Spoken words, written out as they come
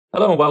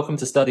Hello and welcome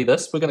to Study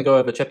This. We're going to go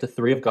over Chapter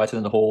 3 of Guyton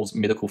and Hall's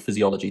Medical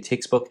Physiology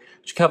textbook,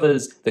 which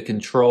covers the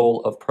control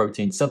of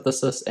protein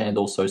synthesis and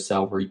also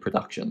cell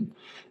reproduction.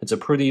 It's a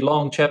pretty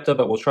long chapter,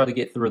 but we'll try to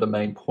get through the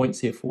main points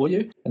here for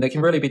you. And they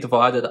can really be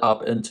divided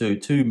up into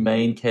two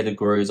main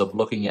categories of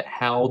looking at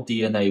how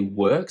DNA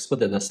works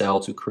within a cell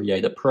to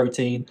create a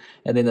protein,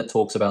 and then it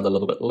talks about a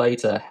little bit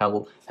later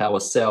how a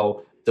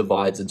cell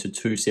divides into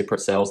two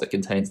separate cells that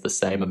contains the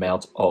same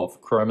amount of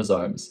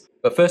chromosomes.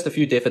 But first, a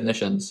few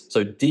definitions.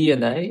 So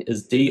DNA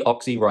is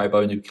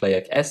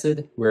deoxyribonucleic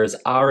acid, whereas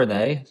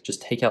RNA,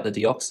 just take out the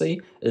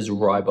deoxy, is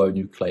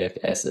ribonucleic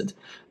acid.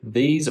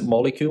 These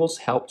molecules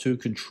help to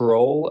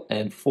control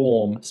and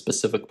form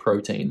specific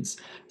proteins.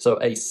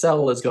 So a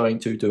cell is going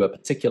to do a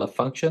particular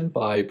function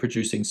by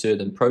producing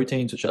certain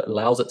proteins, which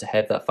allows it to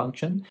have that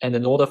function. And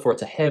in order for it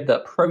to have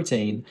that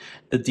protein,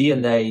 the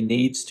DNA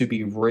needs to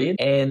be read,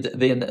 and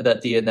then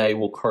that DNA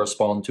will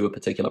correspond to a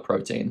particular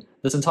protein.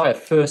 This entire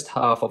first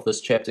half of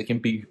this chapter can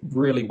be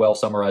really well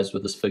summarized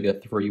with this figure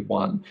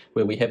 3.1,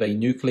 where we have a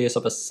nucleus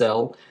of a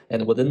cell,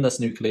 and within this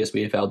nucleus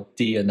we have our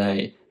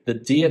DNA. The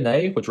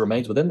DNA, which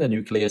remains within the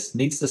nucleus,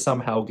 needs to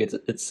somehow get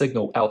its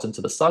signal out into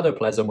the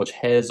cytoplasm, which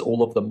has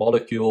all of the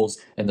molecules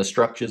and the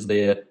structures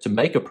there to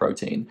make a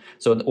protein.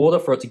 So in order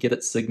for it to get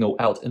its signal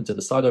out into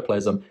the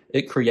cytoplasm,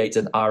 it creates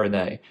an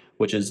RNA,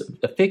 which is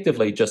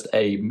effectively just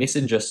a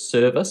messenger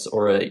service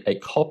or a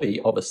copy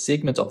of a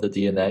segment of the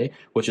DNA,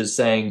 which is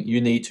saying you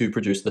need to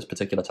produce this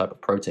particular type of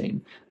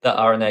protein. That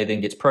RNA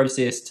then gets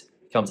processed,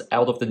 comes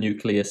out of the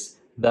nucleus.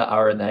 The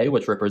RNA,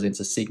 which represents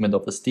a segment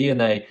of this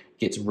DNA,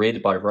 gets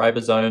read by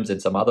ribosomes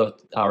and some other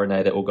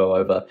RNA that will go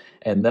over,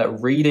 and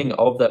that reading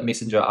of that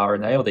messenger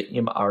RNA, or the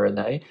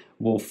mRNA,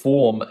 will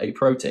form a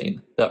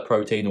protein. That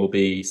protein will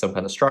be some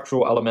kind of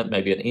structural element,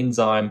 maybe an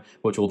enzyme,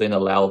 which will then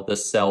allow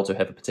this cell to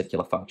have a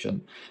particular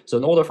function. So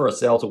in order for a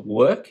cell to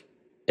work,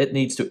 it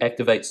needs to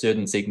activate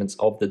certain segments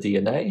of the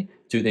DNA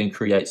to then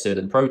create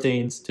certain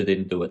proteins to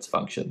then do its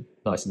function.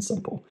 Nice and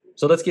simple.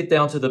 So let's get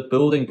down to the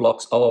building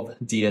blocks of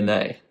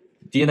DNA.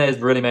 DNA is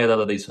really made out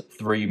of these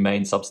three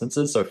main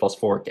substances, so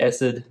phosphoric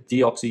acid,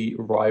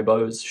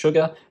 deoxyribose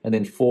sugar, and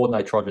then 4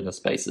 nitrogenous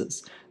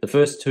bases. The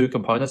first two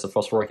components, the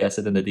phosphoric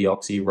acid and the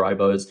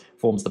deoxyribose,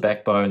 forms the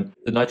backbone.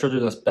 The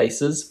nitrogenous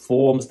bases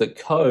forms the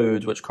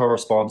code which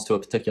corresponds to a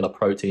particular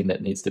protein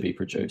that needs to be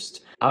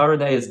produced.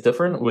 RNA is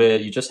different, where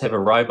you just have a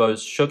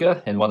ribose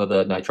sugar and one of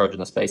the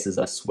nitrogenous bases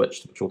are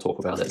switched, which we'll talk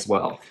about as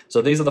well.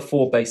 So these are the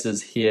 4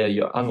 bases here.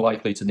 You're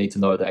unlikely to need to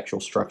know the actual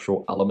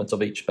structural elements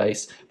of each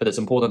base, but it's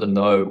important to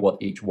know what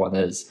each one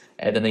is: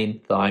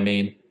 adenine,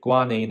 thymine,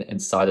 guanine, and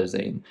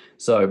cytosine.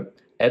 So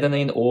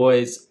adenine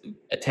always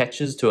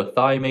attaches to a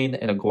thymine,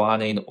 and a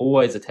guanine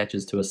always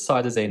attaches to a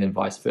cytosine, and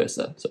vice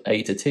versa. So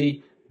A to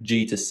T,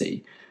 G to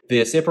C.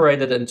 They're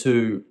separated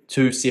into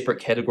 2 separate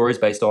categories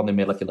based on their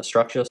molecular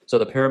structure. So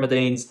the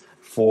pyrimidines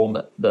form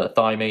the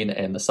thymine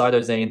and the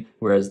cytosine,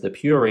 whereas the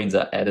purines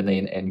are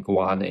adenine and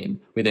guanine.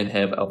 We then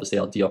have obviously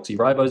our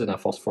deoxyribose and our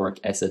phosphoric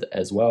acid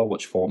as well,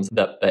 which forms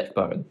that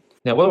backbone.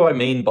 Now, what do I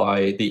mean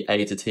by the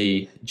A to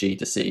T, G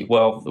to C?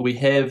 Well, we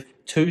have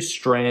 2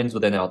 strands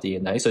within our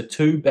DNA, so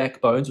 2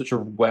 backbones which are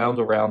wound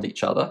around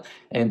each other,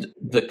 and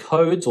the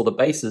codes or the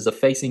bases are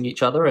facing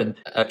each other and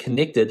are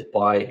connected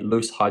by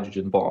loose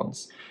hydrogen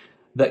bonds.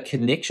 That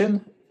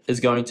connection is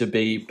going to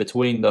be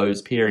between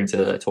those pairings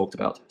that I talked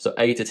about. So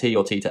A to T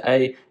or T to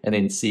A, and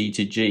then C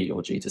to G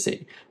or G to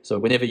C. So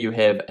whenever you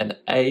have an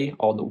A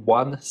on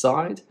one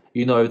side,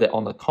 you know that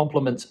on the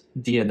complement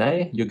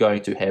DNA, you're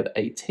going to have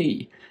a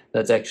T.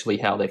 That's actually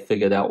how they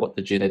figured out what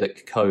the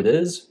genetic code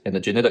is. And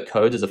the genetic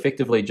code is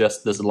effectively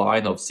just this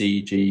line of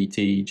C, G,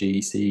 T, G,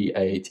 C,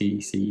 A,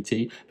 T, C,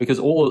 T, because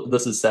all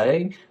this is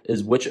saying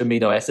is which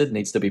amino acid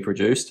needs to be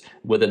produced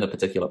within a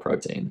particular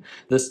protein.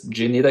 This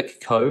genetic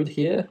code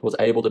here was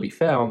able to be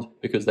found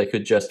because they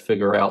could just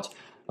figure out,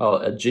 oh,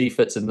 a G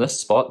fits in this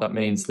spot, that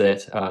means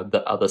that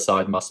the other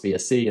side must be a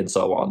C, and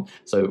so on.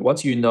 So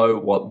once you know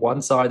what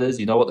one side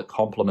is, you know what the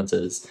complement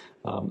is,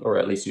 or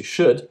at least you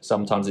should.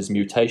 Sometimes there's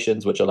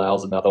mutations which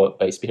allows another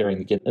base pairing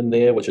to get in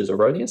there, which is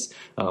erroneous.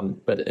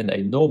 But in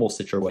a normal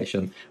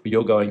situation,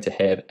 you're going to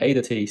have A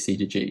to T, C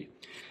to G.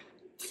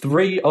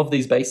 3 of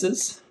these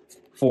bases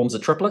forms a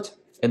triplet,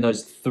 and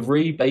those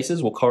 3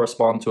 bases will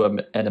correspond to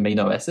an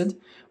amino acid,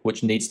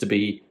 which needs to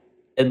be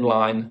in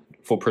line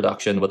for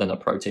production within a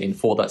protein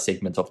for that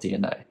segment of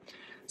DNA.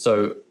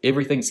 So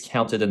everything's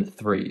counted in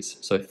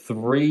 3s. So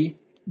 3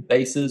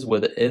 bases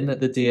within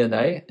the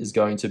DNA is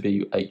going to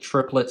be a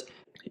triplet,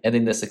 and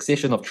then the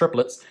succession of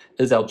triplets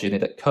is our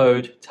genetic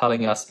code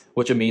telling us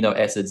which amino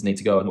acids need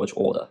to go in which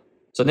order.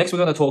 So next we're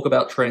going to talk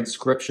about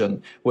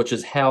transcription, which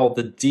is how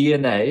the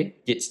DNA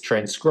gets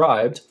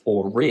transcribed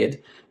or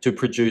read to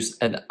produce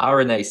an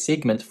RNA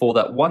segment for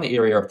that one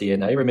area of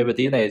DNA. Remember,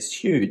 DNA is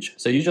huge,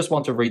 so you just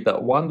want to read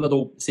that one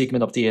little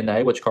segment of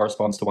DNA which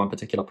corresponds to one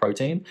particular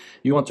protein.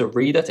 You want to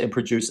read it and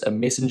produce a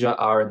messenger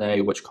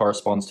RNA which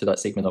corresponds to that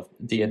segment of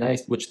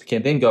DNA, which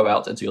can then go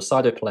out into your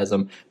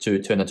cytoplasm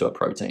to turn into a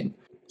protein.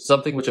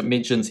 Something which it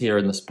mentions here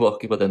in this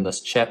book, within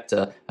this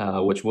chapter,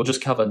 which we'll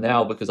just cover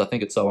now because I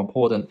think it's so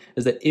important,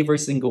 is that every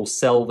single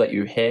cell that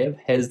you have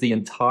has the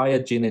entire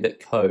genetic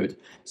code.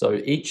 So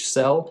each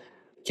cell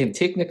can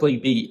technically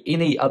be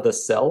any other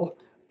cell,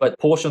 but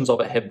portions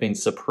of it have been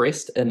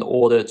suppressed in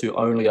order to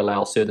only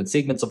allow certain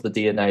segments of the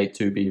DNA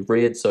to be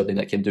read so then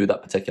it can do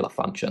that particular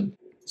function.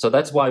 So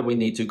that's why we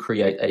need to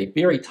create a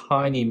very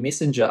tiny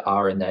messenger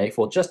RNA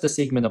for just a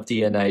segment of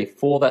DNA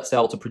for that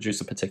cell to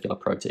produce a particular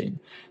protein.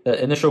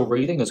 The initial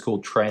reading is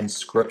called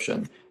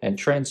transcription, and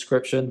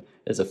transcription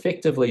is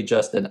effectively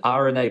just an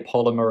RNA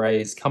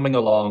polymerase coming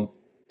along,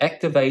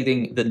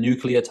 activating the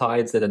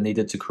nucleotides that are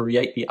needed to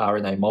create the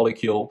RNA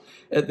molecule.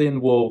 It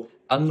then will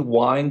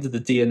unwind the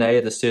DNA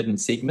at a certain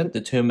segment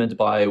determined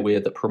by where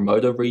the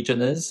promoter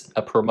region is.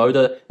 A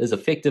promoter is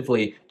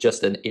effectively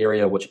just an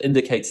area which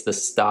indicates the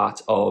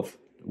start of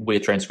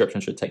where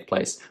transcription should take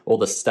place, or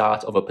the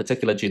start of a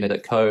particular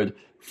genetic code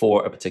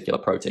for a particular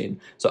protein.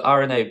 So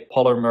RNA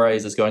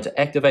polymerase is going to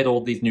activate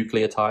all these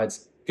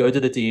nucleotides, go to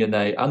the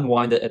DNA,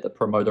 unwind it at the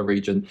promoter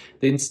region,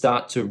 then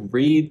start to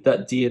read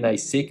that DNA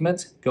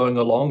segment, going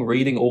along,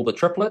 reading all the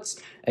triplets,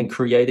 and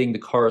creating the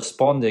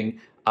corresponding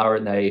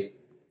RNA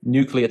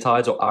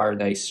nucleotides or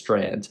RNA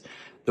strand.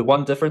 The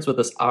one difference with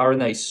this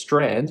RNA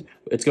strand,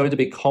 it's going to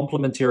be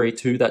complementary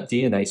to that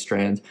DNA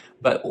strand,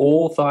 but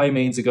all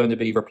thymines are going to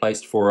be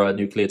replaced for a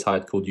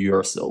nucleotide called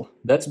uracil.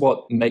 That's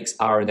what makes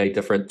RNA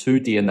different to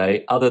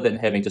DNA, other than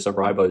having just a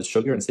ribose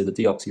sugar instead of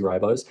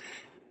deoxyribose.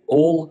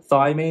 All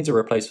thymines are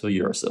replaced for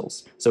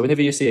uracils. So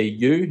whenever you see a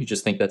U, you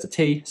just think that's a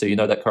T, so you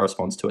know that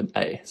corresponds to an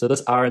A. So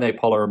this RNA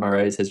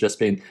polymerase has just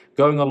been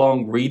going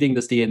along, reading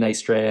this DNA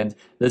strand.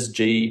 This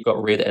G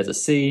got read as a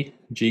C,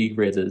 G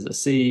read as a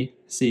C,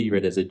 C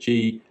read as a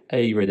G,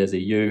 A read as a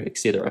U,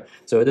 etc.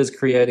 So it is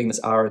creating this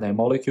RNA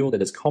molecule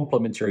that is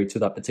complementary to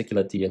that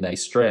particular DNA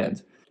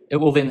strand. It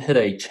will then hit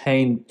a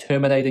chain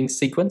terminating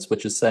sequence,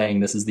 which is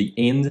saying this is the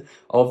end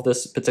of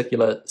this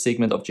particular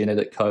segment of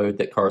genetic code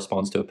that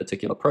corresponds to a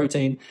particular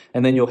protein.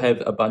 And then you'll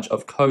have a bunch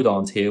of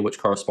codons here, which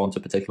correspond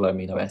to particular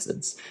amino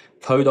acids.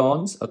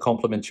 Codons are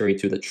complementary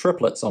to the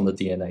triplets on the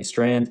DNA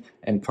strand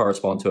and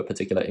correspond to a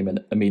particular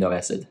amino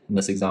acid. In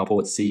this example,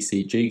 it's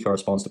CCG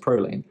corresponds to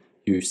proline.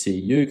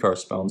 UCU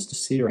corresponds to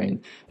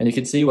serine. And you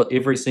can see what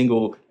every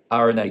single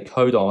RNA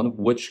codon,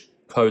 which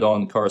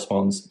codon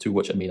corresponds to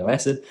which amino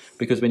acid,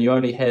 because when you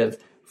only have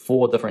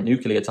 4 different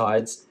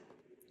nucleotides,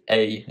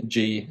 A,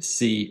 G,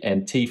 C,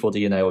 and T for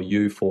DNA or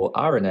U for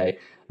RNA,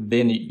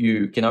 then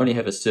you can only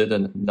have a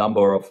certain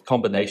number of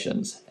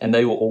combinations, and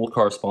they will all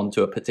correspond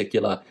to a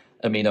particular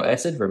amino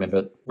acid.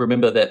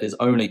 Remember that there's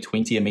only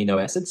 20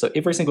 amino acids, so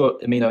every single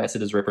amino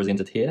acid is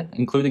represented here,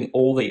 including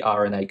all the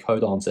RNA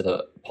codons that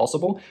are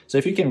possible. So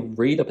if you can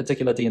read a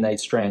particular DNA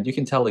strand, you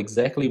can tell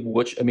exactly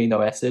which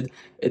amino acid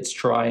it's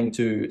trying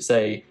to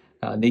say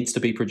needs to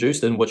be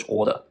produced in which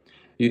order.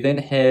 You then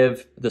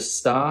have the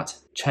start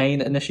chain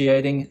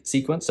initiating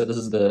sequence. So this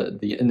is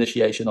the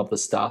initiation of the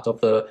start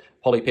of the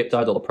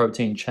polypeptide or the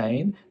protein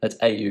chain. That's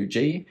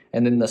AUG.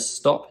 And then the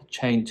stop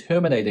chain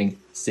terminating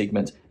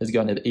segment is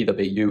going to either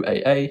be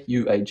UAA,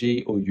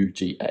 UAG, or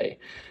UGA.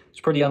 It's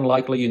pretty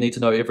unlikely you need to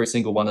know every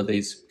single one of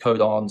these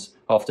codons.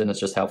 Often it's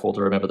just helpful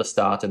to remember the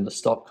start and the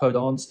stop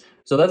codons.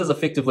 So that is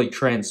effectively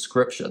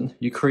transcription.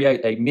 You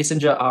create a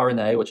messenger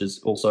RNA, which is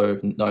also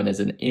known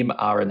as an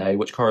mRNA,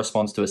 which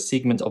corresponds to a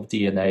segment of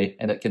DNA,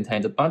 and it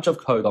contains a bunch of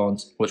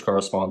codons which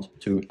correspond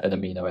to an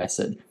amino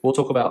acid. We'll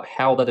talk about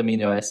how that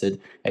amino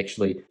acid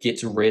actually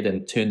gets read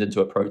and turned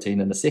into a protein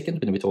in a second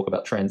when we talk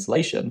about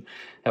translation.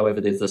 However,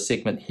 there's this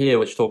segment here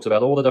which talks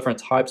about all the different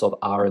types of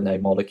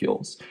RNA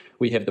molecules.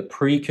 We have the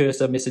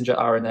precursor messenger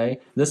RNA.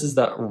 This is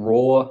that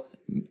raw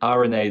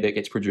RNA that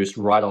gets produced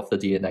right off the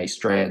DNA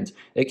strand.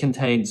 It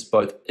contains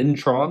both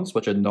introns,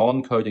 which are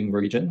non-coding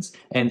regions,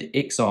 and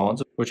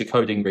exons, which are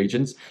coding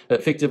regions,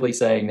 effectively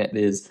saying that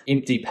there's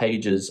empty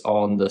pages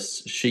on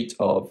this sheet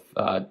of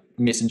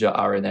messenger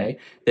RNA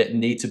that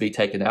need to be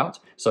taken out.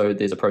 So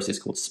there's a process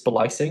called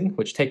splicing,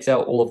 which takes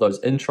out all of those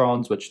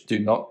introns which do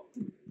not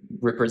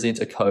represent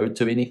a code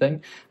to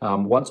anything.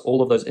 Once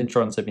all of those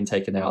introns have been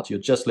taken out, you're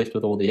just left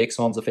with all the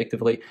exons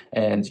effectively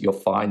and your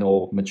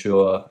final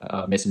mature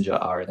messenger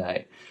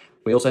RNA.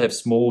 We also have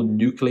small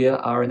nuclear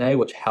RNA,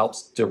 which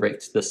helps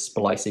direct the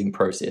splicing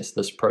process,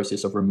 this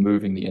process of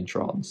removing the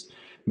introns.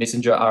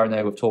 Messenger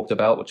RNA we've talked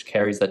about, which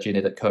carries that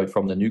genetic code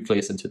from the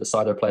nucleus into the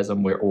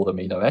cytoplasm where all the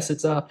amino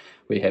acids are.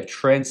 We have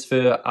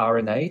transfer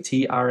RNA,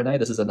 tRNA.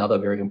 This is another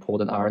very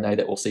important RNA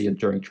that we'll see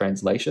during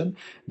translation.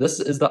 This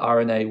is the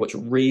RNA which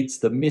reads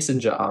the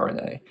messenger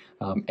RNA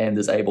and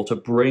is able to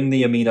bring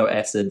the amino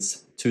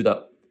acids to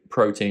the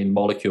protein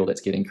molecule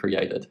that's getting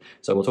created.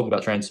 So we'll talk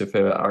about transfer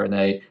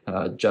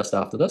RNA just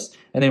after this.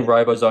 And then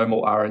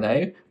ribosomal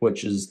RNA,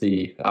 which is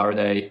the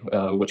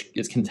RNA which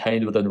is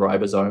contained within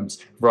ribosomes.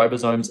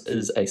 Ribosomes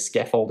is a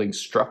scaffolding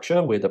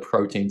structure where the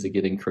proteins are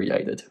getting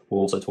created.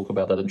 We'll also talk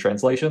about that in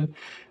translation.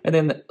 And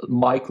then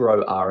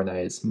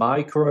microRNAs.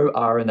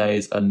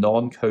 MicroRNAs are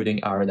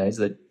non-coding RNAs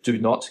that do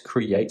not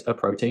create a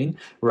protein.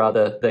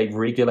 Rather, they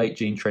regulate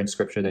gene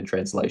transcription and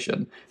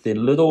translation. They're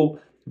little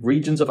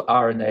regions of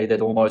RNA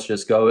that almost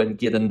just go and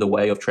get in the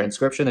way of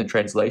transcription and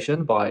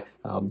translation by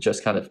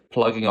just kind of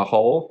plugging a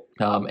hole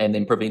and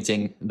then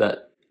preventing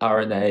that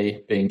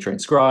RNA being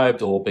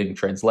transcribed or being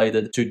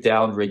translated to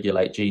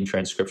down-regulate gene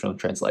transcription and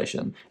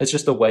translation. It's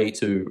just a way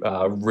to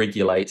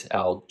regulate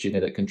our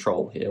genetic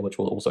control here, which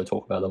we'll also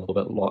talk about a little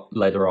bit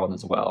later on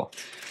as well.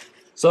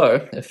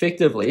 So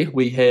effectively,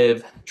 we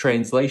have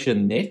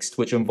translation next,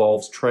 which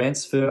involves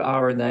transfer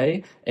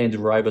RNA and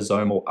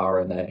ribosomal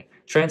RNA.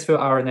 Transfer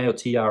RNA or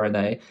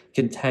tRNA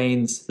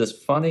contains this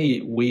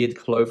funny, weird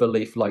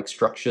cloverleaf-like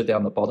structure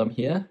down the bottom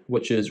here,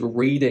 which is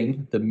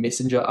reading the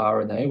messenger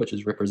RNA, which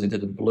is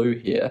represented in blue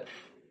here,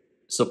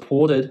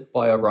 supported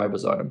by a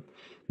ribosome.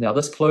 Now,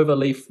 this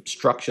cloverleaf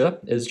structure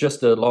is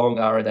just a long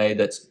RNA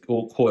that's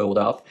all coiled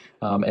up,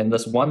 and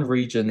this one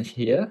region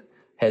here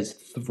has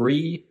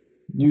 3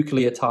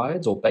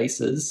 nucleotides or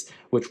bases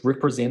which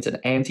represent an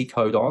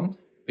anticodon,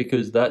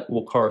 because that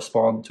will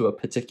correspond to a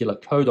particular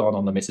codon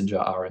on the messenger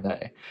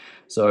RNA.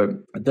 So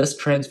this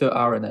transfer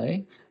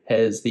RNA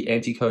has the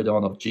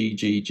anticodon of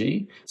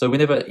GGG. So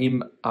whenever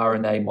an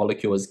mRNA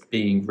molecule is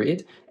being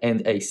read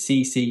and a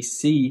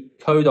CCC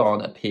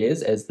codon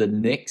appears as the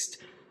next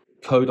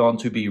codon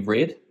to be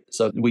read,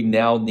 so we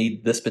now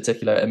need this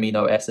particular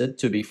amino acid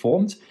to be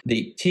formed,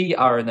 the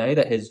tRNA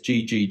that has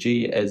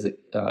GGG as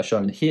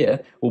shown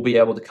here will be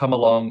able to come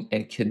along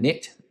and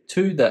connect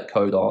to that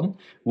codon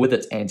with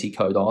its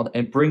anticodon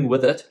and bring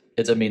with it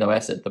its amino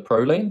acid, the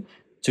proline,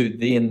 to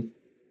then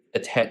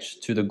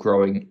attach to the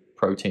growing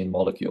protein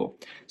molecule.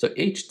 So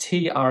each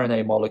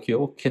tRNA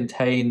molecule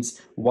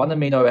contains one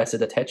amino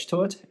acid attached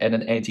to it and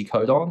an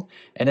anticodon,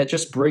 and it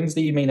just brings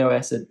the amino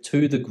acid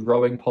to the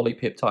growing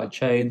polypeptide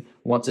chain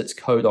once its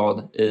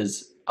codon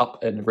is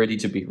up and ready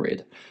to be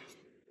read.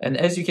 And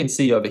as you can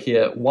see over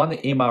here, one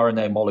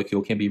mRNA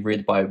molecule can be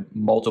read by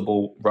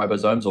multiple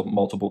ribosomes or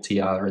multiple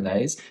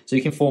tRNAs, so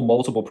you can form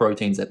multiple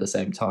proteins at the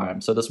same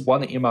time. So this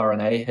one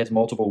mRNA has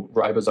multiple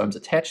ribosomes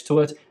attached to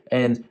it,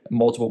 and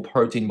multiple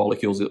protein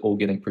molecules are all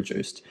getting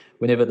produced.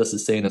 Whenever this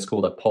is seen, it's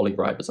called a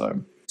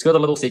polyribosome. It's got a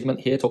little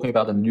segment here talking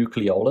about a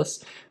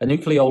nucleolus. A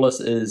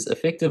nucleolus is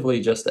effectively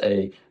just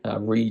a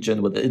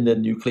region within the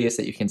nucleus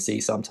that you can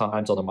see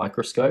sometimes on a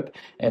microscope,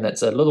 and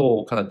it's a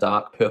little kind of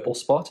dark purple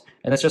spot,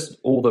 and it's just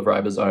all the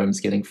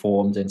ribosomes getting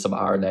formed and some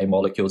RNA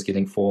molecules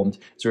getting formed.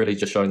 It's really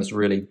just showing this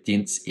really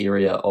dense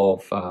area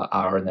of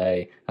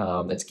RNA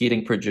that's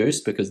getting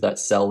produced because that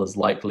cell is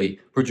likely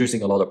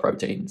producing a lot of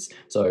proteins.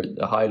 So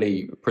the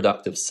highly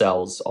productive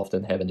cells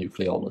often have a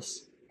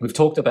nucleolus. We've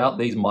talked about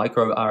these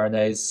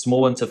microRNAs.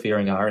 Small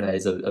interfering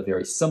RNAs are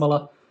very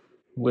similar,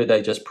 where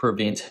they just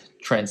prevent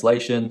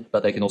translation,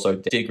 but they can also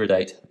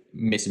degrade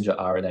messenger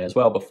RNA as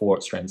well before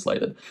it's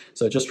translated.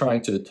 So just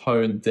trying to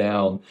tone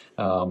down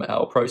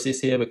our process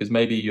here, because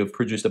maybe you've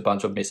produced a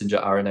bunch of messenger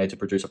RNA to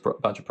produce a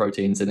bunch of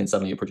proteins, and then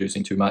suddenly you're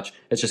producing too much.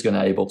 It's just going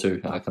to be able to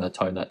kind of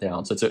tone that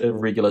down. So it's a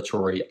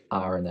regulatory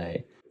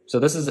RNA. So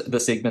this is the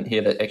segment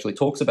here that actually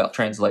talks about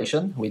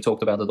translation. We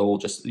talked about it all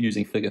just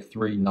using figure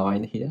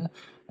 3.9 here.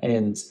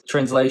 And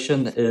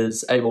translation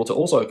is able to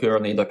also occur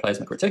in the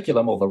endoplasmic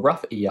reticulum, or the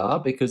rough ER,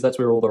 because that's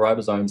where all the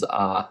ribosomes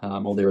are,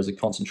 or there is a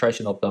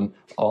concentration of them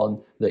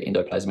on the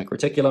endoplasmic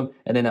reticulum,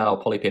 and then our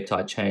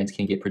polypeptide chains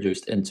can get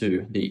produced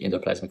into the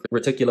endoplasmic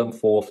reticulum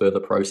for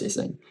further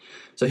processing.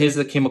 So here's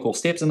the chemical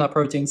steps in our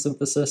protein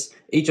synthesis.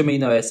 Each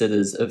amino acid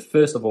is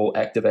first of all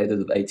activated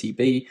with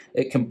ATP.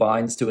 It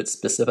combines to its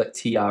specific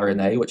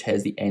tRNA, which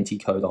has the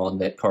anticodon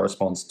that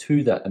corresponds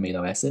to that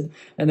amino acid.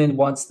 And then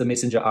once the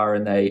messenger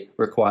RNA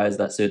requires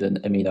that certain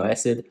amino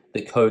acid,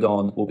 the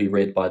codon will be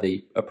read by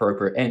the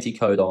appropriate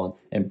anticodon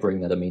and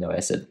bring that amino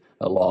acid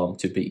along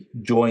to be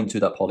joined to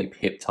that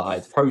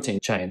polypeptide protein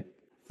chain.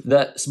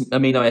 That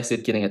amino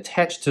acid getting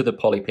attached to the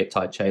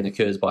polypeptide chain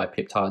occurs by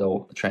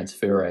peptidyl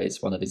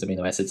transferase, one of these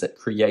amino acids that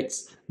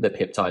creates the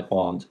peptide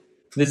bond.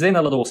 There's then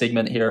a little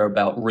segment here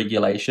about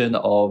regulation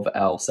of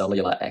our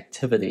cellular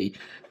activity.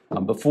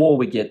 Before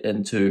we get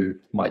into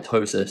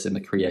mitosis and the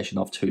creation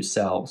of 2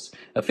 cells,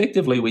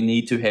 effectively we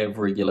need to have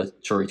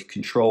regulatory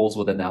controls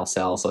within our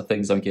cells so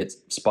things don't get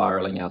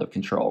spiraling out of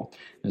control.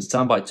 And it's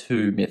done by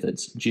 2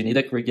 methods: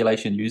 genetic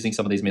regulation using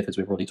some of these methods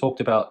we've already talked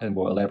about and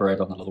we'll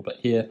elaborate on a little bit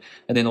here,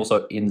 and then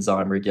also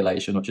enzyme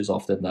regulation, which is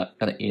often the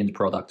kind of end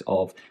product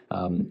of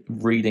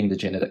reading the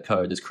genetic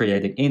code, is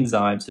creating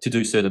enzymes to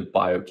do certain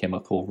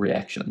biochemical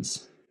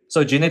reactions.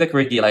 So genetic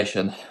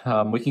regulation,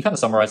 we can kind of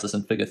summarize this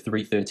in figure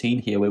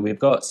 3.13 here, where we've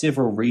got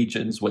several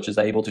regions which is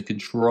able to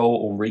control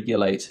or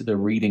regulate the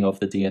reading of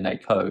the DNA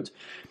code.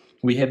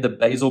 We have the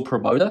basal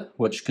promoter,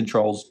 which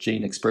controls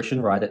gene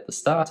expression right at the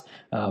start,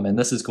 and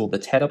this is called the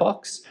TATA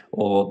box,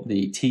 or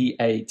the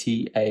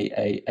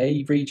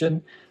TATAAA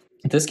region.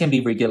 This can be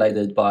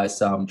regulated by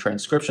some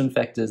transcription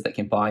factors that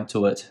can bind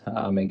to it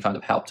and kind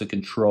of help to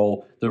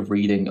control the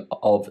reading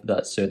of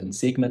that certain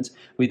segment.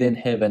 We then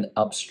have an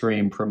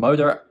upstream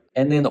promoter,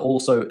 and then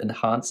also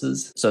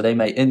enhancers. So they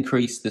may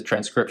increase the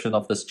transcription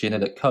of this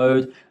genetic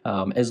code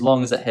as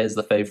long as it has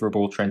the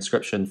favorable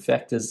transcription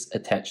factors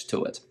attached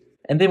to it.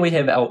 And then we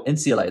have our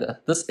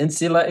insulator. This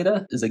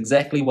insulator is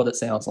exactly what it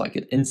sounds like.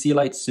 It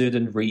insulates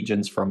certain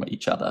regions from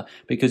each other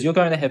because you're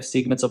going to have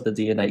segments of the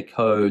DNA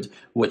code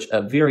which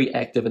are very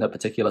active in a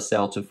particular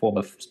cell to form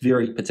a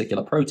very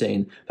particular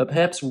protein, but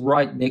perhaps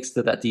right next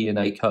to that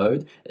DNA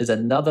code is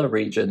another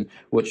region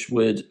which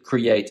would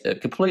create a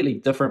completely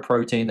different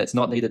protein that's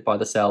not needed by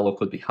the cell or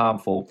could be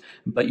harmful,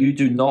 but you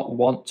do not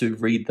want to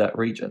read that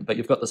region, but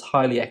you've got this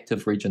highly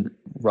active region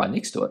right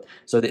next to it.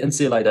 So the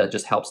insulator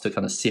just helps to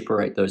kind of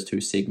separate those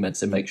two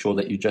segments and make sure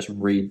that you just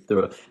read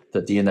the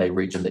DNA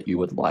region that you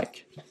would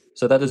like.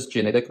 So that is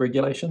genetic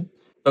regulation.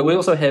 But we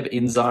also have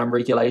enzyme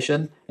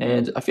regulation,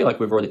 and I feel like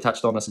we've already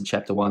touched on this in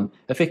chapter 1.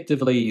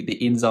 Effectively, the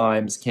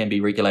enzymes can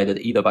be regulated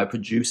either by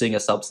producing a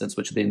substance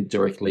which then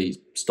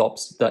directly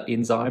stops the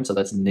enzyme, so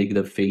that's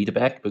negative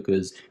feedback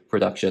because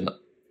production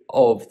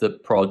of the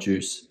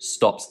produce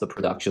stops the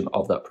production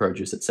of that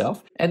produce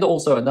itself. And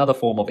also another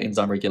form of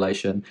enzyme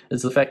regulation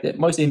is the fact that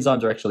most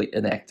enzymes are actually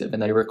inactive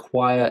and they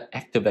require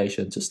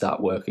activation to start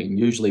working,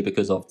 usually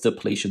because of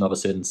depletion of a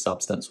certain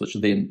substance, which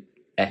then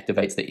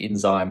activates the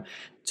enzyme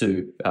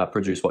to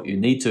produce what you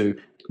need to.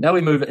 Now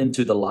we move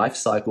into the life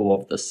cycle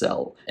of the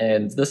cell,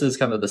 and this is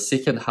kind of the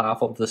second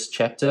half of this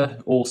chapter,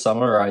 all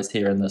summarized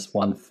here in this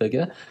one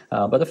figure,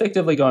 but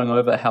effectively going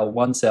over how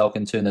one cell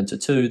can turn into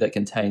two that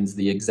contains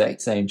the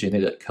exact same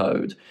genetic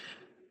code.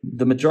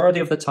 The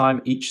majority of the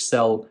time, each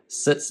cell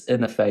sits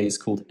in a phase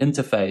called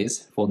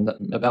interphase for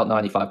about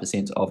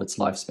 95% of its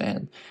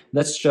lifespan.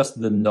 That's just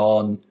the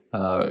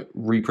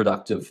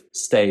non-reproductive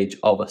stage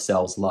of a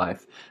cell's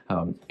life.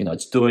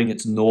 It's doing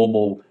its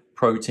normal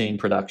protein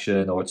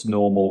production or its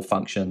normal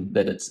function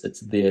that it's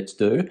there to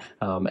do.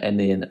 And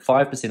then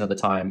 5% of the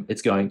time,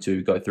 it's going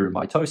to go through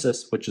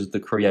mitosis, which is the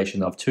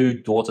creation of two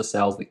daughter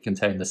cells that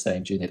contain the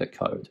same genetic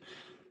code.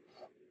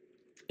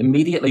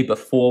 Immediately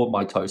before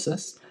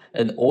mitosis,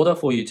 in order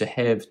for you to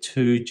have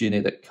two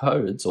genetic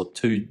codes or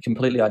two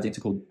completely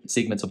identical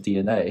segments of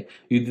DNA,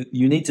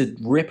 you need to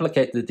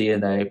replicate the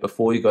DNA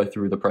before you go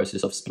through the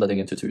process of splitting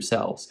into two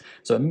cells.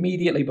 So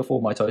immediately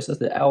before mitosis,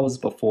 the hours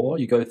before,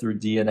 you go through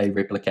DNA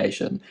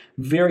replication,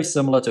 very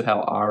similar to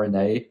how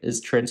RNA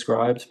is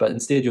transcribed, but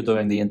instead you're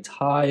doing the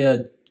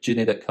entire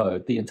genetic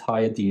code, the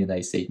entire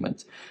DNA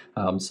segment.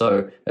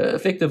 So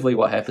effectively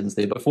what happens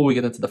there, before we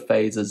get into the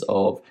phases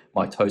of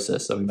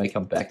mitosis, so we may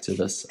come back to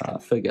this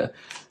figure,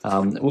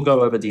 we'll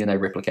go over DNA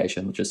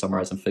replication, which is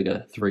summarized in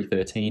figure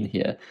 313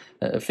 here.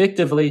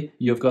 Effectively,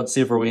 you've got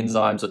several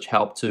enzymes which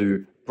help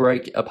to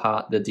break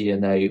apart the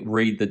DNA,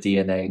 read the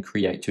DNA, and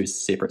create two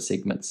separate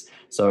segments.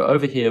 So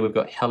over here, we've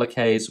got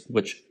helicase,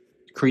 which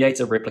creates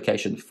a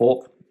replication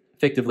fork,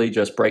 effectively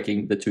just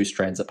breaking the two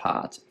strands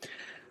apart.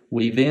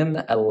 We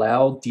then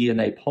allow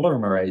DNA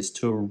polymerase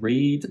to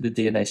read the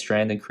DNA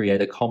strand and create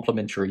a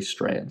complementary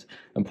strand.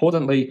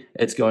 Importantly,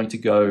 it's going to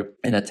go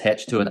and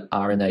attach to an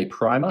RNA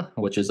primer,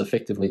 which is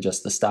effectively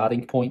just the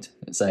starting point,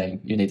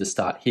 saying you need to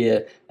start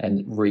here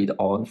and read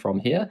on from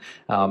here.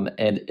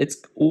 And it's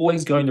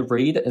always going to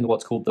read in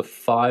what's called the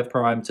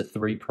 5' to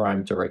 3'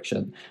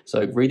 direction.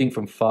 So reading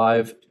from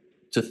 5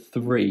 to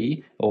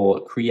 3,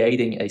 or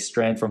creating a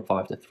strand from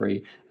 5 to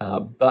 3,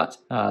 but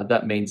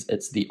that means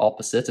it's the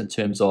opposite in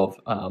terms of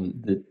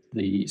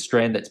the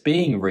strand that's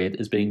being read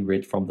is being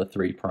read from the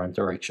 3'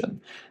 direction.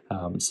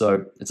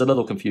 So it's a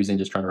little confusing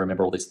just trying to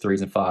remember all these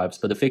 3s and 5s,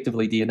 but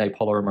effectively DNA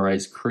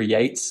polymerase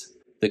creates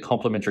the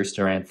complementary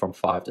strand from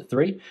 5 to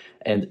 3,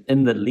 and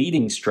in the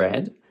leading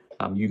strand,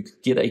 you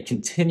get a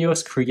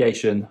continuous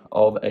creation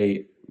of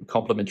a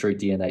complementary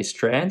DNA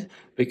strand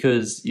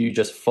because you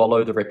just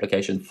follow the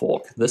replication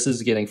fork. This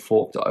is getting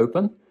forked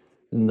open,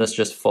 and this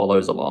just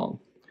follows along.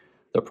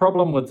 The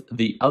problem with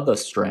the other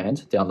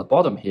strand down the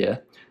bottom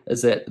here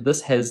is that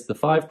this has the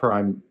 5'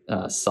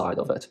 side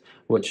of it,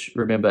 which,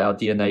 remember, our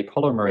DNA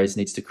polymerase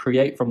needs to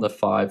create from the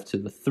 5 to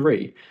the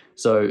 3.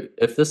 So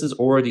if this is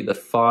already the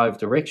 5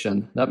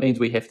 direction, that means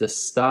we have to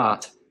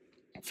start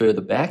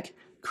further back,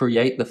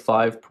 create the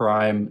 5'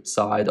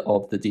 side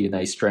of the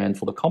DNA strand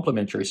for the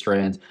complementary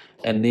strand,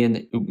 and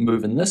then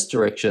move in this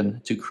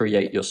direction to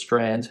create your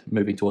strand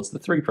moving towards the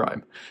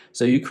 3'.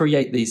 So you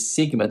create these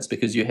segments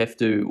because you have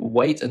to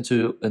wait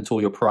until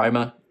your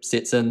primer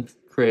sets in,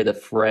 create a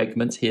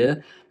fragment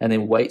here, and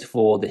then wait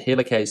for the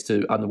helicase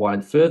to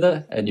unwind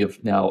further, and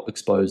you've now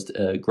exposed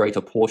a greater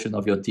portion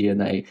of your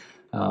DNA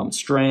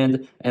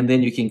strand, and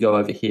then you can go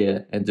over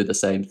here and do the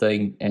same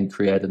thing and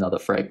create another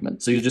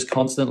fragment. So you're just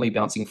constantly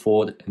bouncing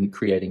forward and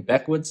creating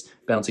backwards,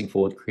 bouncing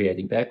forward,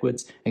 creating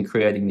backwards, and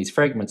creating these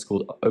fragments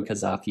called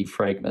Okazaki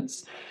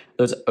fragments.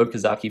 Those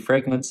Okazaki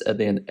fragments are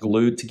then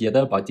glued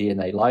together by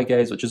DNA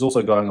ligase, which is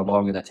also going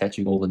along and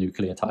attaching all the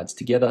nucleotides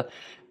together.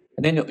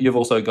 And then you've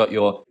also got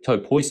your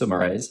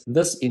topoisomerase.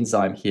 This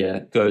enzyme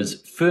here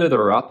goes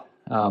further up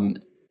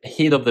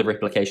ahead of the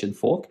replication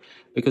fork,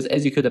 because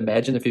as you could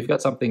imagine, if you've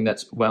got something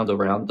that's wound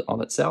around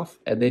on itself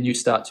and then you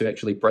start to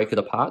actually break it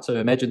apart, so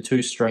imagine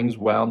two strings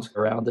wound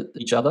around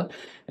each other,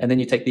 and then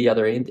you take the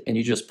other end and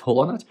you just pull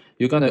on it,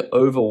 you're going to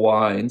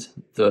overwind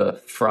the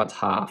front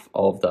half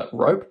of the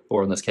rope,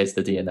 or in this case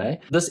the DNA.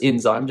 This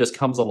enzyme just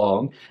comes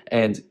along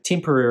and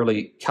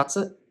temporarily cuts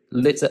it,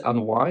 lets it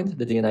unwind,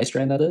 the DNA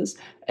strand that is,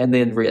 and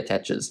then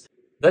reattaches.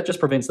 That just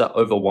prevents that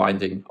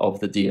overwinding of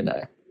the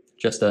DNA.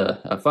 Just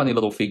a funny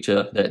little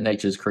feature that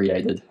nature's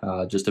created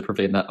just to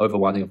prevent that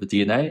overwinding of the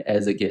DNA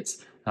as it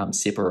gets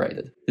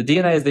separated. The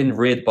DNA is then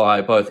read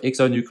by both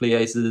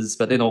exonucleases,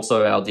 but then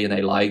also our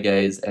DNA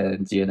ligase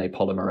and DNA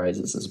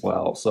polymerases as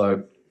well.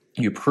 So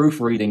you're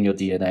proofreading your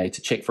DNA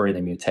to check for any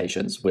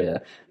mutations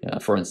where,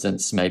 for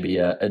instance, maybe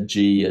a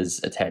G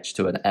is attached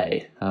to an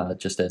A,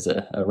 just as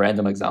a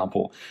random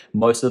example.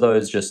 Most of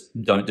those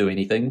just don't do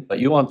anything, but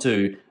you want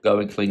to go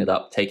and clean it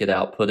up, take it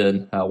out, put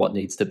in what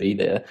needs to be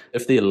there.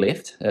 If they're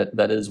left,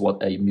 that is what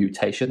a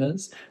mutation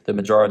is. The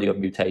majority of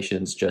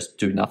mutations just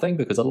do nothing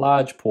because a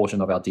large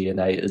portion of our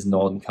DNA is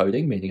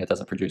non-coding, meaning it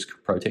doesn't produce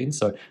proteins.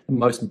 So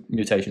most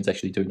mutations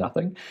actually do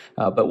nothing.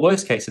 But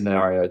worst case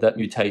scenario, that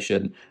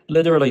mutation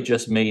literally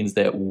just means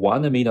that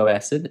one amino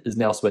acid is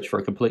now switched for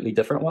a completely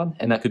different one,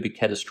 and that could be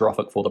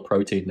catastrophic for the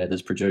protein that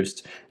is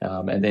produced.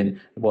 And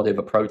then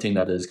whatever protein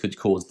that is could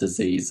cause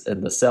disease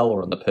in the cell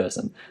or in the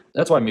person.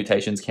 That's why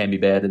mutations can be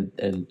bad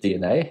in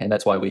DNA, and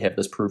that's why we have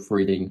this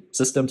proofreading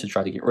system to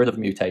try to get rid of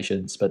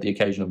mutations, but the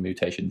occasional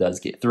mutation does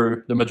get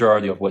through, the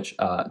majority of which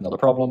are not a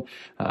problem,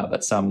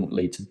 but some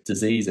lead to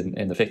disease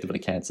and effectively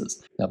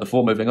cancers. Now,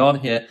 before moving on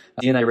here,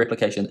 DNA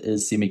replication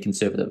is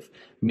semi-conservative,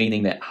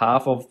 meaning that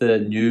half of the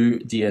new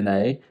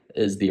DNA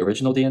is the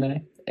original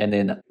DNA, and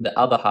then the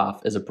other half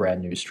is a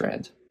brand new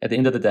strand. At the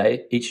end of the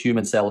day, each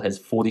human cell has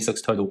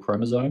 46 total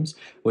chromosomes,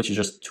 which is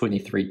just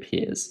 23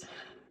 pairs.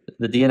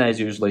 The DNA is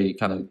usually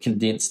kind of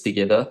condensed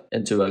together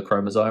into a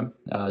chromosome.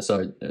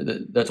 So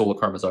that's all a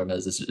chromosome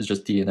is. It's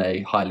just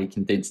DNA highly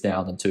condensed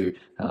down into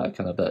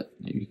kind of a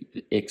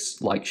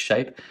X-like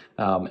shape.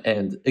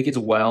 And it gets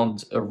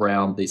wound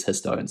around these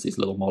histones, these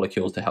little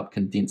molecules, to help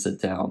condense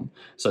it down.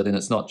 So then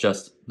it's not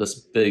just this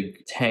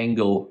big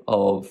tangle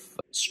of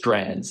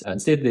strands.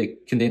 Instead, they're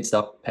condensed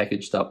up,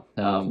 packaged up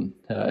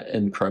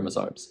in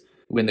chromosomes.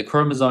 When the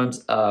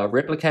chromosomes are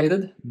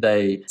replicated,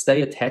 they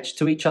stay attached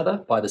to each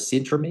other by the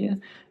centromere.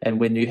 And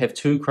when you have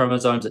two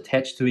chromosomes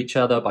attached to each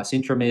other by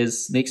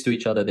centromeres next to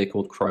each other, they're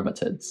called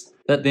chromatids.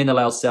 That then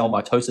allows cell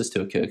mitosis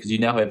to occur because you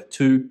now have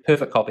two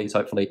perfect copies,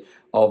 hopefully,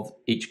 of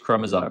each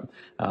chromosome.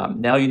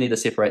 Now you need to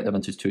separate them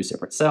into two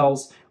separate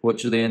cells,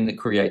 which then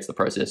creates the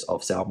process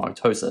of cell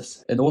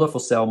mitosis. In order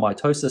for cell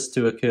mitosis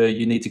to occur,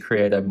 you need to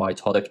create a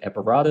mitotic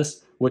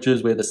apparatus, which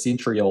is where the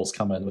centrioles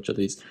come in, which are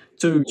these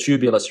two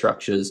tubular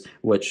structures,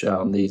 which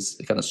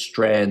these kind of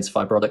strands,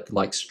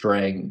 fibrotic-like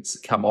strands,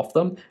 come off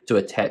them to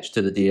attach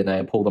to the DNA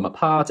and pull them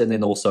apart, and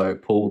then also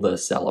pull the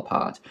cell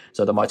apart.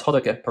 So the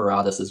mitotic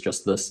apparatus is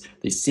just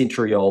these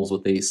centrioles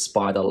with these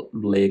spider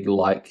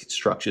leg-like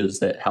structures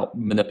that help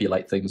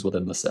manipulate things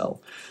within the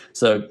cell.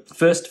 So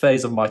first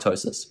phase of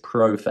mitosis,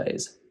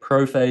 prophase.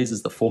 Prophase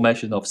is the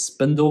formation of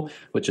spindle,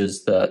 which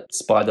is the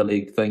spider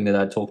leg thing that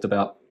I talked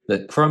about.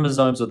 The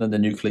chromosomes within the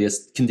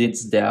nucleus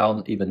condense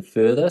down even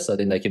further, so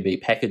then they can be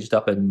packaged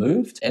up and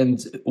moved. And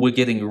we're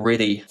getting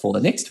ready for the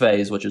next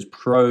phase, which is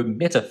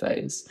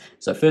pro-metaphase.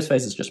 So first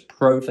phase is just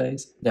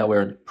prophase. Now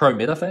we're in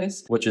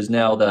pro-metaphase, which is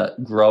now the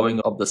growing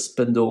of the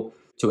spindle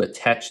to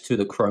attach to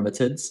the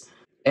chromatids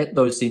at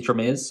those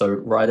centromeres, so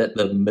right at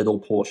the middle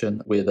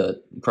portion where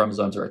the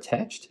chromosomes are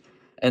attached.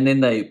 And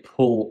then they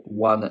pull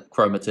one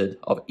chromatid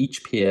of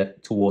each pair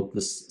toward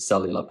this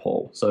cellular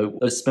pole. So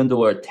the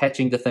spindle are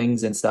attaching to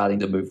things and starting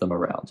to move them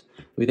around.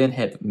 We then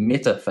have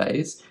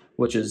metaphase,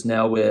 which is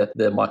now where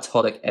the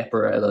mitotic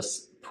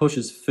apparatus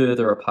pushes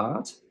further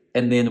apart,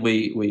 and then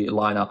we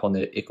line up on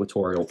the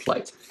equatorial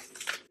plate.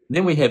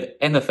 Then we have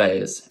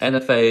anaphase.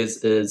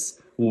 Anaphase is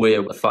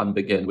where the fun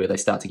begins, where they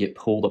start to get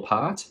pulled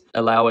apart,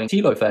 allowing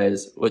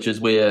telophase, which is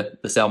where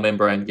the cell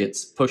membrane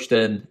gets pushed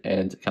in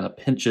and kind of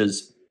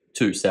pinches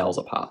two cells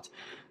apart.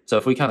 So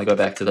if we kind of go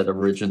back to that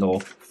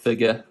original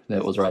figure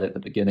that was right at the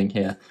beginning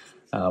here,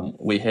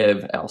 we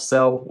have our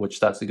cell, which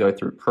starts to go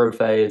through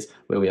prophase,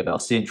 where we have our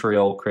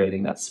centriole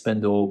creating that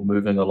spindle,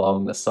 moving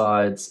along the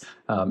sides,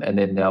 and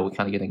then now we're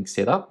kind of getting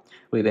set up.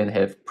 We then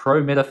have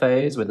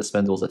prometaphase, where the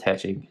spindle's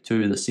attaching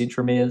to the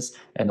centromeres,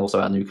 and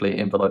also our nuclear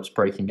envelopes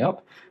breaking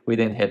up. We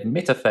then have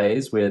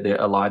metaphase, where they're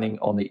aligning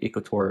on the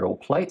equatorial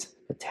plate,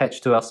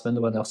 attached to our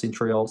spindle and our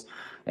centrioles.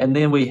 And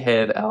then we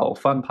have our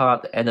fun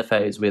part, the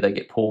anaphase, where they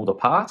get pulled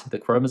apart, the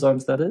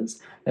chromosomes that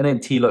is. And then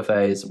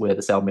telophase, where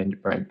the cell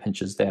membrane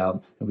pinches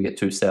down and we get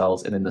two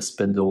cells, and then the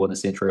spindle and the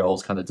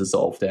centrioles kind of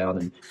dissolve down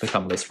and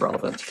become less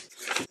relevant.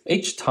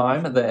 Each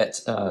time that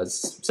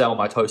cell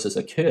mitosis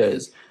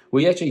occurs,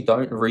 we actually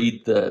don't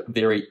read the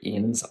very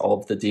ends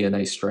of the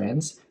DNA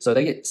strands, so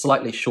they get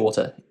slightly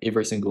shorter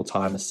every single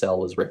time a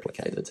cell is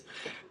replicated.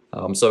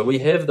 So we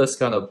have this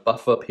kind of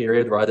buffer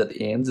period right at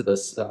the end,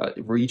 this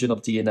region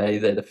of DNA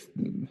that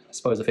I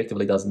suppose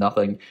effectively does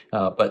nothing,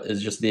 but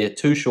is just there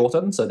to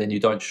shorten, so then you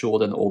don't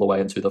shorten all the way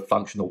into the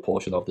functional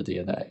portion of the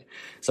DNA.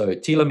 So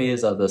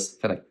telomeres are this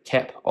kind of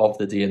cap of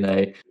the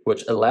DNA,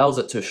 which allows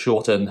it to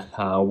shorten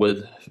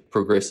with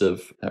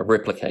progressive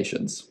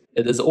replications.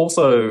 It is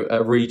also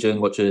a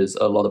region which is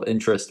a lot of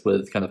interest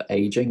with kind of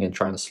aging and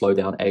trying to slow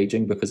down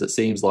aging, because it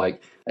seems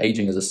like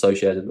aging is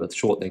associated with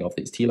shortening of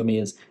these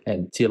telomeres,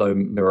 and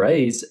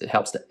telomerase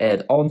helps to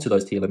add on to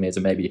those telomeres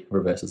and maybe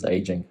reverses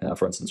aging,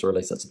 for instance, or at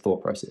least that's the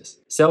thought process.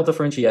 Cell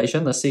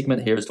differentiation, this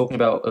segment here is talking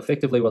about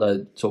effectively what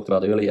I talked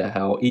about earlier,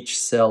 how each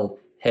cell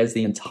has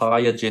the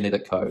entire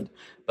genetic code,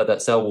 but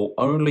that cell will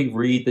only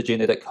read the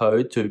genetic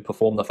code to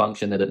perform the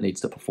function that it needs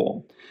to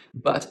perform.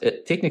 But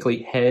it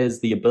technically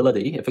has the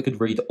ability, if it could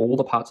read all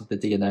the parts of the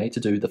DNA, to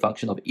do the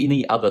function of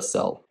any other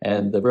cell.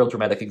 And the real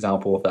dramatic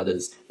example of that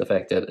is the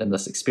fact that in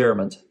this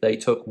experiment, they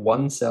took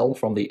one cell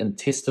from the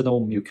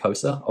intestinal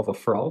mucosa of a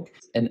frog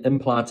and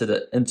implanted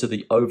it into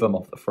the ovum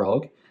of the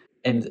frog,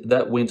 and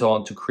that went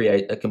on to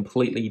create a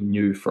completely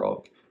new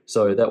frog.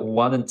 So that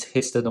one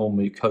intestinal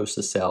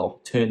mucosa cell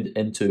turned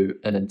into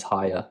an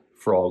entire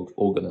frog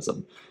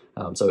organism.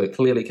 So it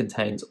clearly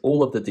contains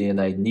all of the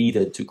DNA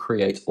needed to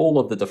create all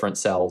of the different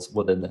cells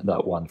within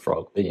that one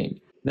frog being.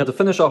 Now, to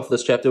finish off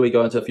this chapter, we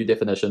go into a few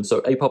definitions.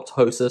 So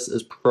apoptosis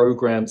is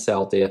programmed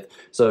cell death.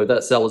 So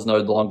that cell is no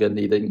longer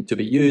needing to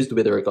be used,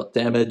 whether it got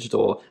damaged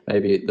or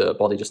maybe the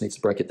body just needs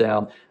to break it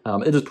down.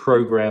 It is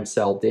programmed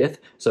cell death.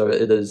 So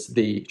it is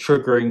the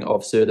triggering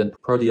of certain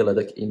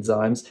proteolytic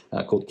enzymes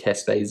called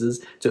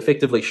caspases to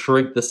effectively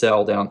shrink the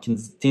cell down,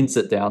 condense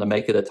it down, and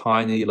make it a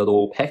tiny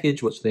little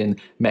package, which then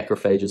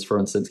macrophages, for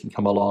instance, can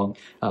come along,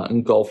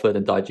 engulf it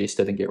and digest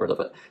it and get rid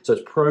of it. So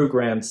it's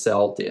programmed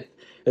cell death.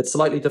 It's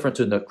slightly different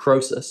to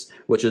necrosis,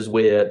 which is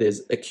where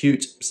there's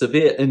acute,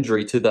 severe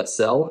injury to that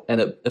cell and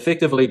it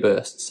effectively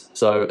bursts.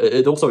 So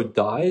it also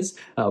dies,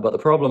 but the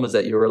problem is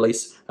that you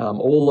release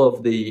all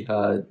of the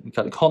kind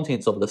of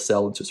contents of the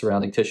cell into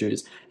surrounding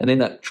tissues, and then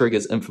that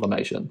triggers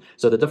inflammation.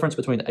 So the difference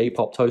between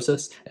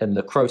apoptosis and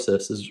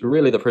necrosis is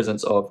really the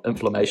presence of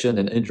inflammation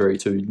and injury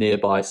to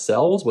nearby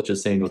cells, which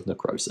is seen with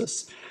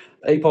necrosis.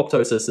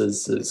 Apoptosis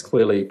is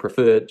clearly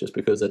preferred just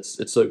because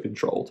it's so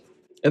controlled.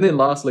 And then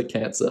lastly,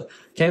 cancer.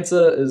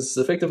 Cancer is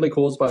effectively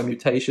caused by a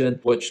mutation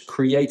which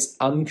creates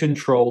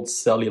uncontrolled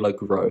cellular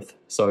growth.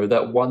 So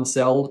that one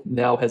cell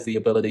now has the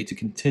ability to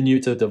continue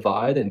to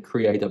divide and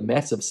create a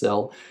massive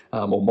cell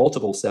or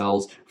multiple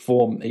cells,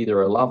 form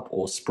either a lump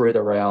or spread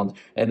around,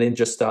 and then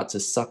just start to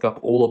suck up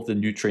all of the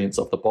nutrients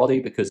of the body,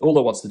 because all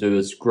it wants to do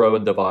is grow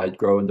and divide,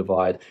 grow and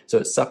divide. So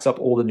it sucks up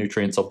all the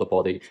nutrients of the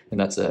body, and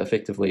that's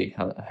effectively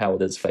how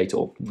it is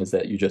fatal, is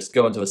that you just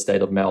go into a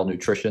state of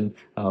malnutrition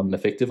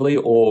effectively,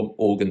 or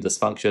organ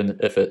dysfunction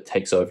if it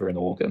takes over an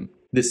organ.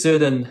 There's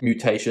certain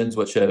mutations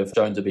which have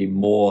shown to be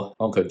more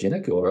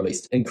oncogenic, or at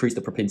least increase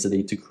the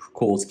propensity to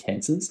cause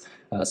cancers.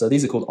 So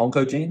these are called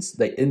oncogenes.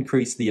 They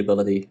increase the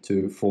ability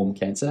to form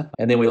cancer.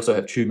 And then we also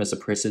have tumor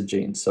suppressor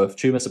genes. So if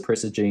tumor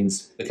suppressor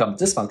genes become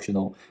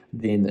dysfunctional,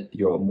 then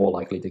you're more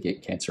likely to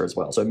get cancer as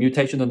well. So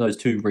mutation in those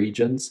two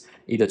regions,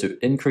 either to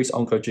increase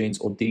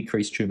oncogenes or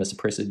decrease tumor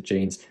suppressor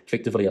genes,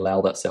 effectively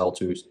allow that cell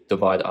to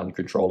divide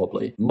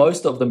uncontrollably.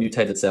 Most of the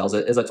mutated cells,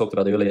 as I talked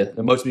about earlier,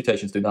 most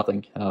mutations do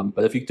nothing.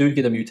 But if you do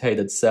get a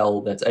mutated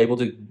cell that's able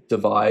to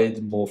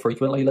divide more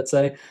frequently, let's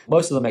say,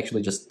 most of them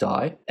actually just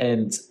die.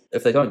 And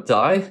if they don't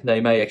die,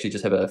 they may actually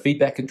just have a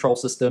feedback control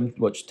system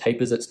which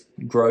tapers its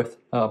growth,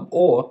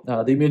 or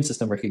the immune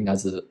system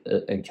recognizes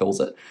it and kills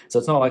it. So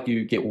it's not like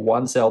you get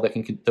one cell that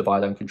can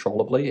divide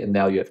uncontrollably and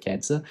now you have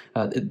cancer.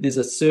 There's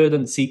a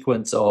certain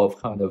sequence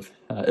of kind of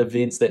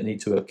events that need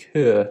to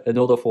occur in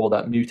order for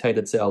that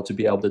mutated cell to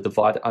be able to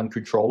divide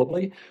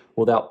uncontrollably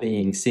without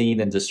being seen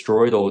and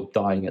destroyed or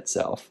dying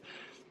itself.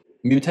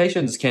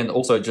 Mutations can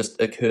also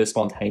just occur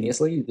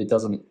spontaneously. There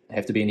doesn't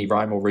have to be any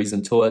rhyme or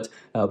reason to it,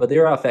 but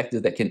there are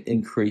factors that can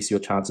increase your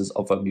chances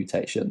of a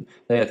mutation.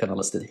 They are kind of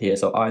listed here.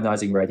 So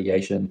ionizing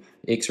radiation,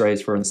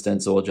 X-rays, for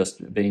instance, or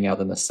just being out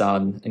in the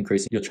sun,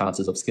 increasing your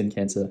chances of skin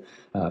cancer.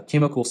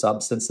 Chemical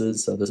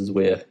substances, so this is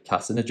where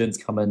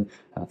carcinogens come in,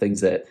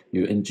 things that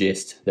you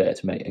ingest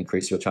that may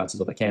increase your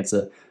chances of a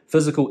cancer.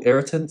 Physical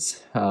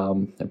irritants,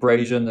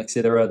 abrasion,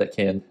 etc., that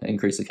can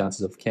increase the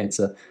chances of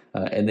cancer.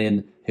 And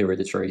then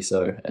hereditary,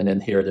 so an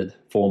inherited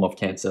form of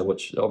cancer,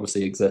 which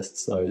obviously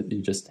exists. So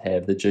you just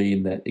have the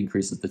gene that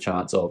increases the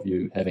chance of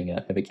you having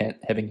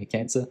a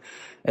cancer.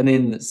 And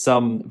then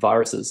some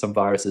viruses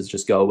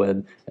just go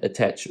in,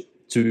 attach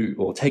to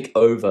or take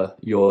over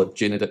your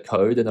genetic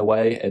code in a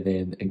way, and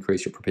then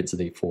increase your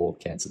propensity for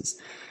cancers.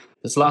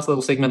 This last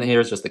little segment here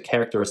is just the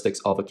characteristics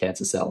of a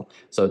cancer cell.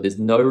 So there's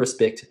no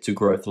respect to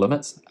growth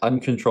limits,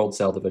 uncontrolled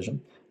cell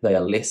division. They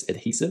are less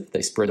adhesive,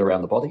 they spread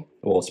around the body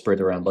or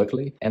spread around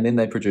locally, and then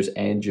they produce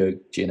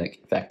angiogenic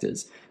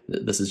factors.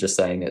 This is just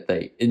saying that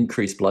they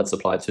increase blood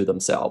supply to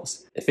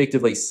themselves,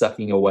 effectively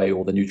sucking away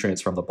all the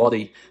nutrients from the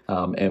body,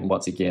 and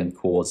once again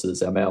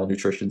causes a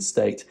malnutrition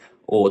state,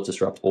 or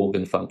disrupt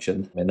organ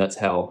function, and that's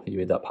how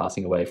you end up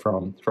passing away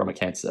from a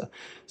cancer.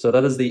 So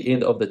that is the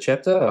end of the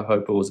chapter. I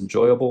hope it was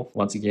enjoyable.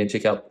 Once again,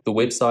 check out the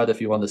website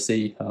if you want to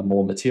see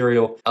more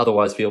material.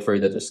 Otherwise, feel free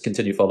to just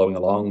continue following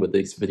along with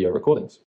these video recordings.